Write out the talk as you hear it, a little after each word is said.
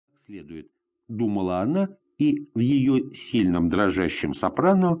следует, думала она, и в ее сильном дрожащем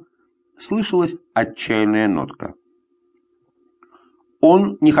сопрано слышалась отчаянная нотка.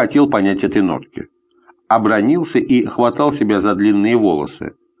 Он не хотел понять этой нотки, обронился и хватал себя за длинные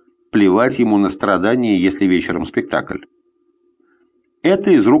волосы. Плевать ему на страдания, если вечером спектакль.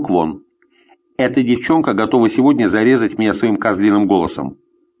 Это из рук вон. Эта девчонка готова сегодня зарезать меня своим козлиным голосом.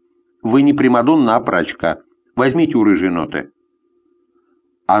 Вы не примадонна, а прачка. Возьмите у рыжей ноты.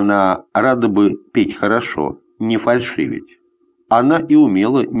 Она рада бы петь хорошо, не фальшивить. Она и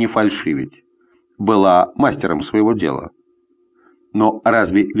умела не фальшивить. Была мастером своего дела. Но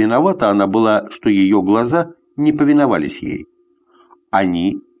разве виновата она была, что ее глаза не повиновались ей?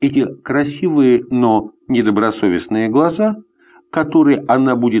 Они, эти красивые, но недобросовестные глаза, которые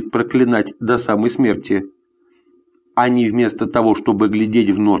она будет проклинать до самой смерти, они вместо того, чтобы глядеть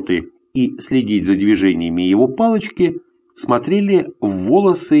в ноты и следить за движениями его палочки, смотрели в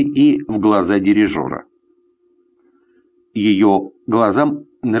волосы и в глаза дирижера. Ее глазам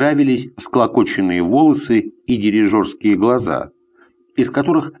нравились всклокоченные волосы и дирижерские глаза, из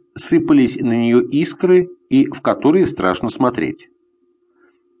которых сыпались на нее искры и в которые страшно смотреть.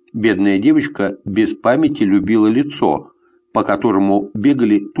 Бедная девочка без памяти любила лицо, по которому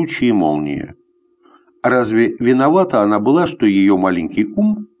бегали тучи и молнии. Разве виновата она была, что ее маленький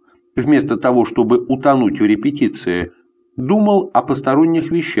ум, вместо того, чтобы утонуть в репетиции, думал о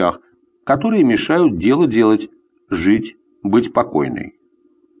посторонних вещах, которые мешают дело делать, жить, быть покойной?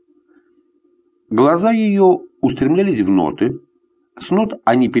 Глаза ее устремлялись в ноты, с нот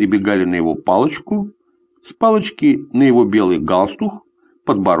они перебегали на его палочку, с палочки на его белый галстук,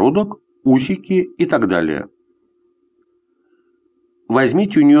 подбородок, усики и так далее.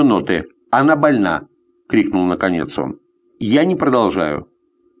 «Возьмите у нее ноты, она больна!» — крикнул наконец он. «Я не продолжаю».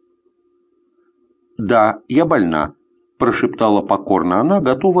 «Да, я больна», — прошептала покорно она,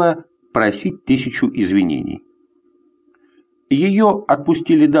 готовая просить 1000 извинений. Ее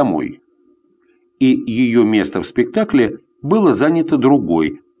отпустили домой, и ее место в спектакле было занято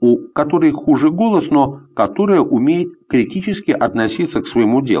другой, у которой хуже голос, но которая умеет критически относиться к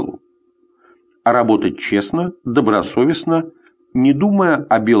своему делу. А работать честно, добросовестно, не думая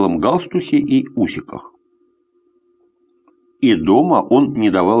о белом галстухе и усиках. И дома он не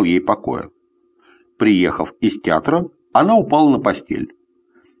давал ей покоя. Приехав из театра, она упала на постель.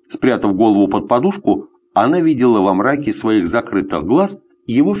 Спрятав голову под подушку, она видела во мраке своих закрытых глаз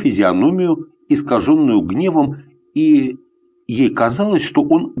его физиономию, искаженную гневом, и ей казалось, что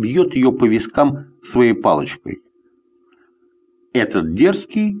он бьет ее по вискам своей палочкой. Этот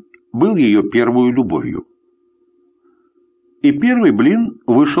дерзкий был ее первой любовью. И первый блин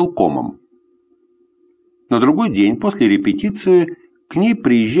вышел комом. На другой день после репетиции к ней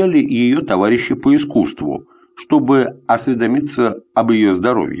приезжали ее товарищи по искусству, чтобы осведомиться об ее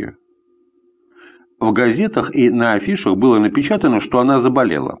здоровье. В газетах и на афишах было напечатано, что она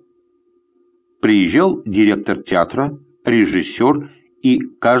заболела. Приезжал директор театра, режиссер, и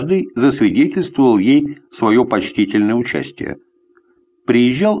каждый засвидетельствовал ей свое почтительное участие.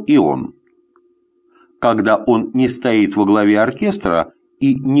 Приезжал и он. Когда он не стоит во главе оркестра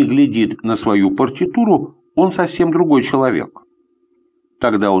и не глядит на свою партитуру, он совсем другой человек.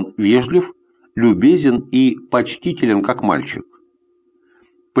 Тогда он вежлив, любезен и почтителен, как мальчик.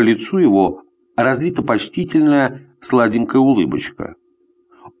 По лицу его разлита почтительная сладенькая улыбочка.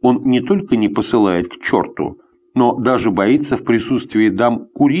 Он не только не посылает к черту, но даже боится в присутствии дам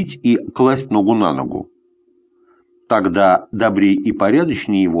курить и класть ногу на ногу. Тогда добрей и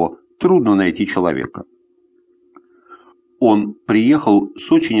порядочнее его трудно найти человека. Он приехал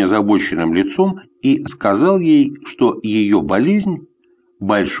с очень озабоченным лицом и сказал ей, что ее болезнь –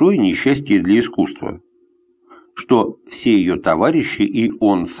 большое несчастье для искусства, что все ее товарищи и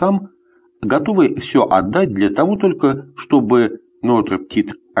он сам готовы все отдать для того только, чтобы Notre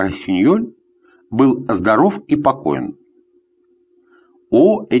Petit Rossignol был здоров и покоен.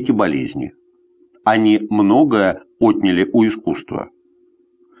 О, эти болезни! Они многое отняли у искусства.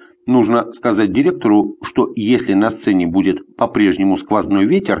 Нужно сказать директору, что если на сцене будет по-прежнему сквозной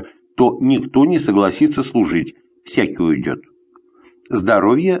ветер, то никто не согласится служить, всякий уйдет.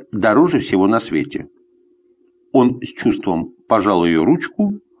 Здоровье дороже всего на свете. Он с чувством пожал ее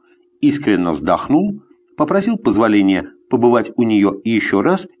ручку, искренне вздохнул, попросил позволения побывать у нее еще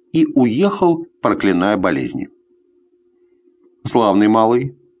раз и уехал, проклиная болезни. Славный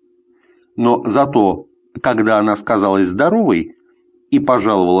малый. Но зато, когда она сказалась здоровой и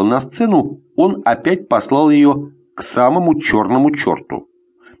пожаловала на сцену, он опять послал ее к самому черному черту.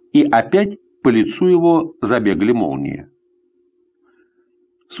 И опять по лицу его забегали молнии.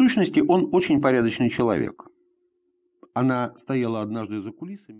 В сущности, он очень порядочный человек. Она стояла однажды за кулисами.